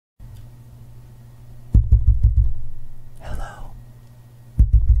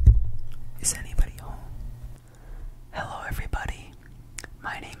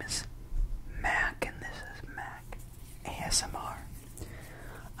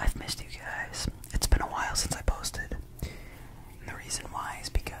I've missed you guys. It's been a while since I posted. And the reason why is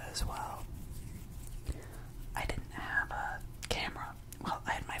because, well, I didn't have a camera. Well,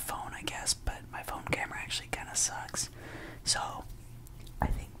 I had my phone, I guess, but my phone camera actually kind of sucks. So, I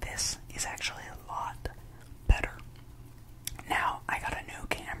think this is actually a lot better. Now, I got a new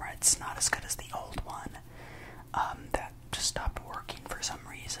camera. It's not as good as the old one. That just stopped working for some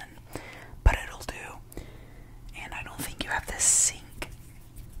reason. But it'll do. And I don't think you have to sync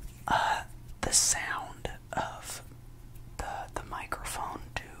the sound of the microphone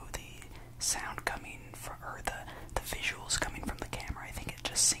to the sound coming from, or the visuals coming from the camera. I think it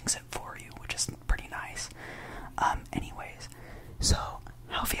just syncs it for you, which is pretty nice. Anyways, so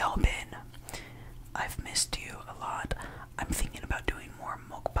how have y'all been? I've missed you a lot. I'm thinking about doing more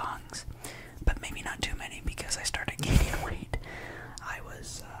mukbangs, but maybe not too many because I started gaining weight.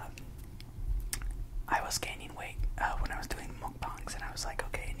 I was gaining weight when I was doing mukbangs, and I was like,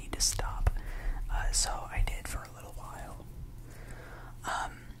 okay, I need to stop. So I did for a little while.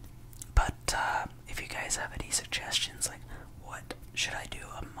 But if you guys have any suggestions, like what should I do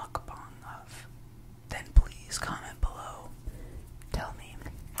a mukbang of, then please comment below. Tell me.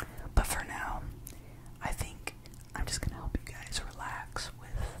 But for now, I think I'm just gonna help you guys relax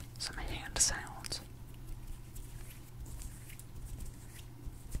with some hand sounds.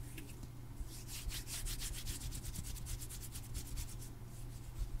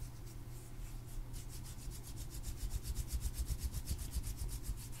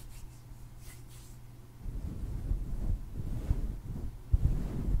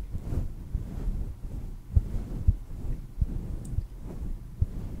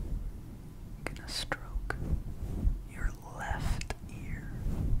 Gonna stretch.